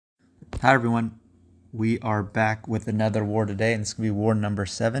Hi everyone, we are back with another war today, and this is going to be war number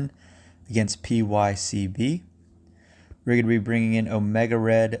 7 against PYCB. We're going to be bringing in Omega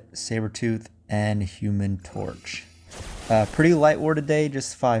Red, Sabertooth, and Human Torch. Pretty light war today,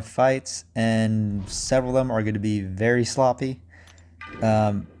 just 5 fights, and several of them are going to be very sloppy.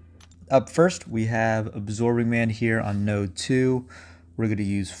 Up first, we have Absorbing Man here on node 2. We're going to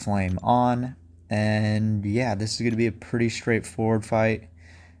use Flame on, and yeah, this is going to be a pretty straightforward fight.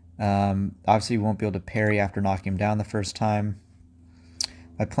 Obviously we won't be able to parry after knocking him down the first time.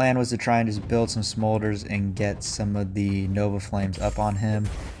 My plan was to try and just build some smolders and get some of the Nova Flames up on him,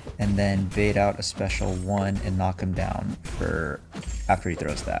 and then bait out a special 1 and knock him down after he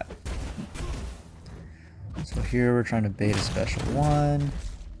throws that. So here we're trying to bait a special 1.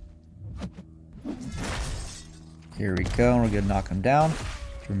 Here we go, and we're going to knock him down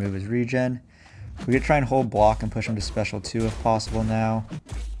to remove his regen. We're going to try and hold block and push him to special 2 if possible now.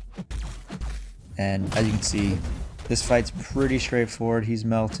 And as you can see, this fight's pretty straightforward. He's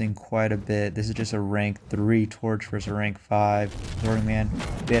melting quite a bit. This is just a rank 3 torch versus a rank 5 Absorbing Man.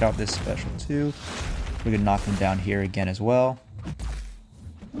 Bait out this special 2. We're gonna knock him down here again as well.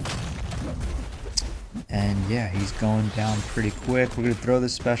 And yeah, he's going down pretty quick. We're gonna throw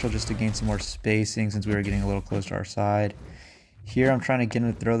this special just to gain some more spacing since we were getting a little close to our side. Here I'm trying to get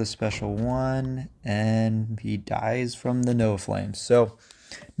him to throw the special 1, and he dies from the Nova Flames. So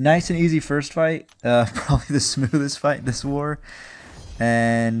nice and easy first fight, probably the smoothest fight this war,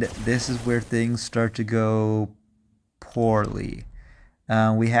 and this is where things start to go poorly.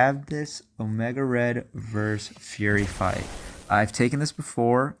 We have this Omega Red versus Fury fight. I've taken this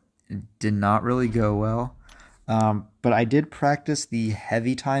before, it did not really go well, but I did practice the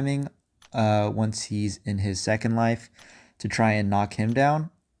heavy timing once he's in his second life to try and knock him down.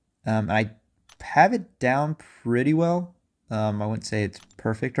 I have it down pretty well. I wouldn't say it's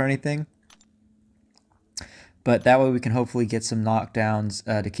perfect or anything, but that way we can hopefully get some knockdowns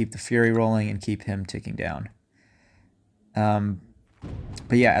to keep the Fury rolling and keep him ticking down.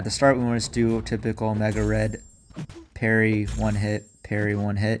 But yeah, at the start we want to do typical Omega Red, parry 1 hit, parry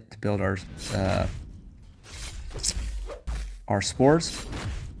 1 hit to build our spores.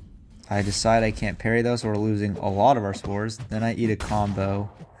 I decide I can't parry those, so we're losing a lot of our spores. Then I eat a combo,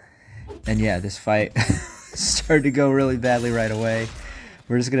 and yeah, this fight started to go really badly right away.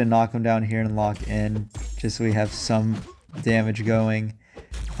 We're just going to knock him down here and lock in, just so we have some damage going.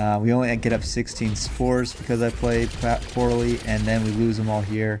 We only get up 16 spores because I played poorly, and then we lose them all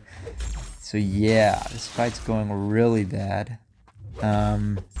here. So yeah, this fight's going really bad. We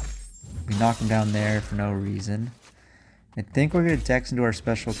knock him down there for no reason. I think we're going to Dex into our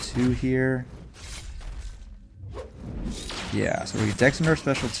special 2 here. Yeah, so we're going to Dex into our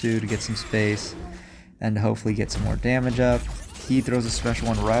special 2 to get some space and hopefully get some more damage up. He throws a special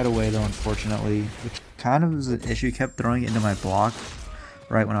 1 right away though, unfortunately, which kind of was an issue. He kept throwing it into my block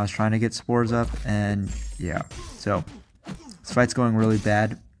right when I was trying to get spores up, and yeah, so this fight's going really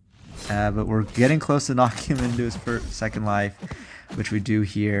bad, but we're getting close to knocking him into his second life, which we do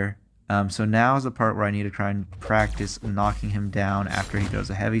here. So now is the part where I need to try and practice knocking him down after he throws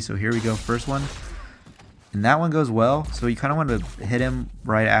a heavy. So here we go, first one. And that one goes well, so you kind of want to hit him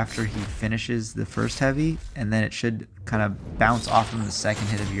right after he finishes the first heavy, and then it should kind of bounce off him the second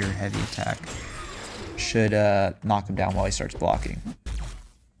hit of your heavy attack. Should knock him down while he starts blocking.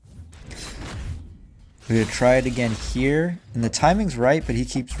 We're going to try it again here, and the timing's right, but he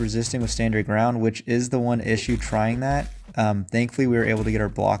keeps resisting with standard ground, which is the one issue trying that. Thankfully we were able to get our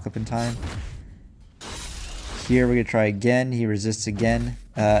block up in time. Here we're going to try again. He resists again.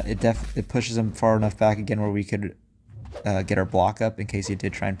 It pushes him far enough back again where we could get our block up in case he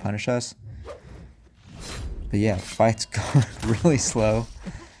did try and punish us. But yeah, fight's going really slow.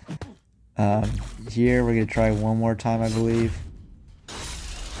 Here we're going to try one more time, I believe.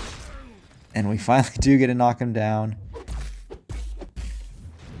 And we finally do get to knock him down.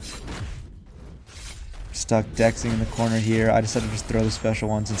 Stuck Dexing in the corner here. I decided to just throw the special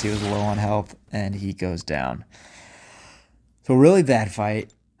 1 since he was low on health, and he goes down. So really bad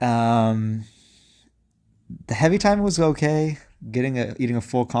fight. The heavy time was okay. Eating a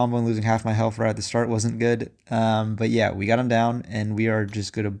full combo and losing half my health right at the start wasn't good. But yeah, we got him down, and we are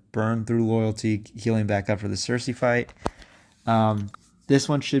just going to burn through loyalty, healing back up for the Sersi fight. This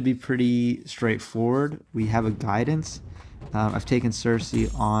one should be pretty straightforward. We have a guidance. I've taken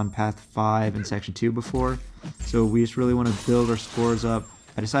Sersi on path 5 in section 2 before, so we just really want to build our spores up.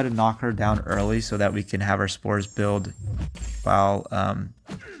 I decided to knock her down early so that we can have our spores build while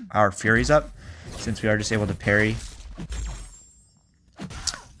our Fury's up, since we are just able to parry.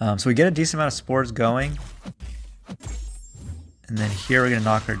 So we get a decent amount of spores going, And then here we're going to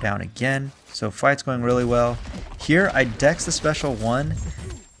knock her down again. So fight's going really well. Here I dex the special 1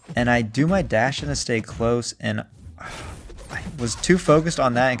 and I do my dash in to stay close, and I was too focused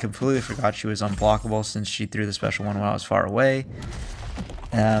on that and completely forgot she was unblockable since she threw the special 1 when I was far away.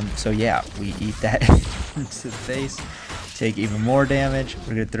 So yeah, we eat that into the face, take even more damage.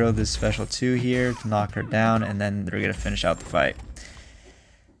 We're going to throw this special 2 here to knock her down, and then we're going to finish out the fight.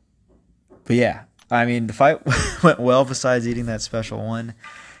 But yeah, I mean, the fight went well besides eating that special 1 and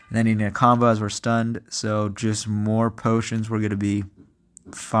then eating a combo as we're stunned. So just more potions we're going to be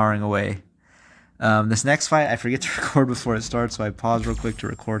firing away. This next fight, I forget to record before it starts, so I pause real quick to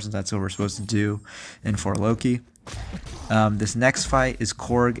record since that's what we're supposed to do in For Loki. This next fight is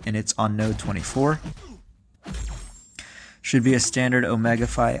Korg, and it's on node 24. Should be a standard Omega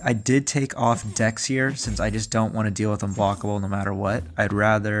fight. I did take off Dex here since I just don't want to deal with unblockable no matter what. I'd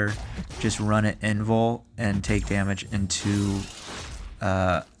rather just run it invul and take damage into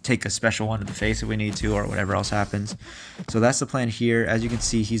take a special 1 to the face if we need to, or whatever else happens. So that's the plan here. As you can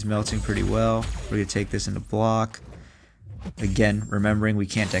see, he's melting pretty well. We're going to take this into block. Again, remembering we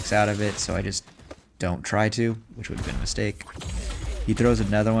can't Dex out of it, so I just don't try to, which would have been a mistake. He throws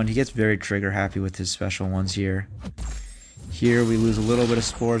another one. He gets very trigger happy with his special 1s here. Here we lose a little bit of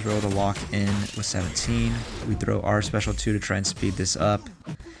spores. We're able to lock in with 17. We throw our special 2 to try and speed this up,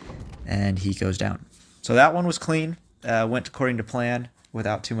 and he goes down. So that one was clean. Went according to plan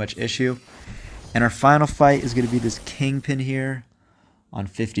without too much issue. And our final fight is going to be this Kingpin here on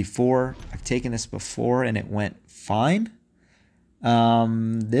 54. I've taken this before and it went fine.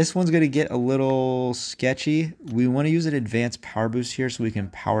 This one's going to get a little sketchy. We want to use an advanced power boost here so we can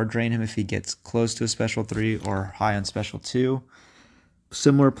power drain him if he gets close to a special 3 or high on special 2.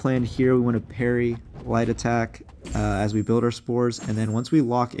 Similar plan here. We want to parry light attack as we build our spores, and then once we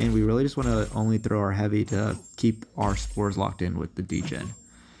lock in, we really just want to only throw our heavy to keep our spores locked in with the degen.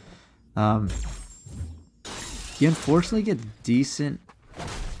 He unfortunately gets decent,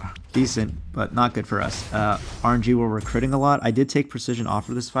 but not good for us. RNG where we're critting a lot. I did take precision off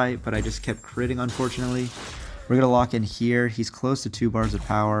of this fight, but I just kept critting, unfortunately. We're going to lock in here. He's close to 2 bars of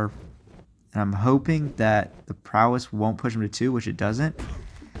power, and I'm hoping that the prowess won't push him to 2, which it doesn't.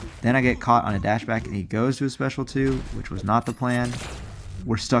 Then I get caught on a dashback and he goes to a special 2, which was not the plan.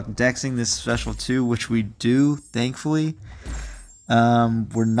 We're stuck dexing this special 2, which we do, thankfully.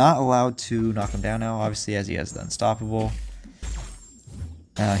 We're not allowed to knock him down now, obviously, as he has the unstoppable.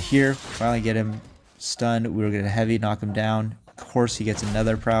 Here, finally get him stunned. We were going to heavy knock him down. Of course, he gets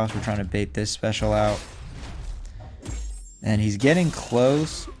another prowess. We're trying to bait this special out. And he's getting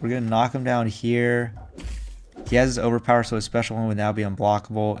close. We're going to knock him down here. He has his overpower, so his special 1 would now be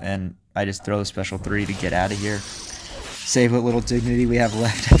unblockable, and I just throw the special 3 to get out of here. Save what little dignity we have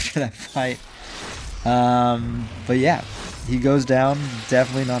left after that fight. But yeah, he goes down.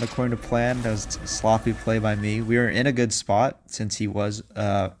 Definitely not according to plan. That was a sloppy play by me. We were in a good spot since he was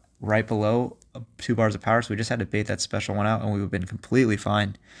right below 2 bars of power, so we just had to bait that special 1 out, and we would have been completely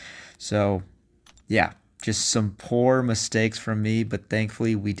fine. So yeah, just some poor mistakes from me, but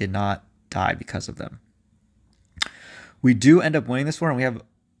thankfully we did not die because of them. We do end up winning this war, and we have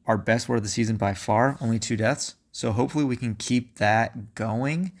our best war of the season by far, only 2 deaths. So hopefully we can keep that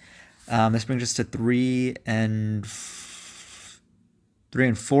going. This brings us to 3 and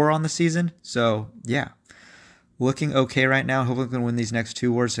 4 on the season. So yeah, looking okay right now. Hopefully we can win these next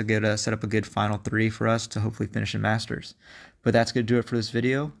 2 wars to get set up a good final 3 for us to hopefully finish in Masters. But that's going to do it for this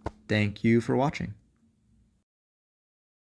video. Thank you for watching.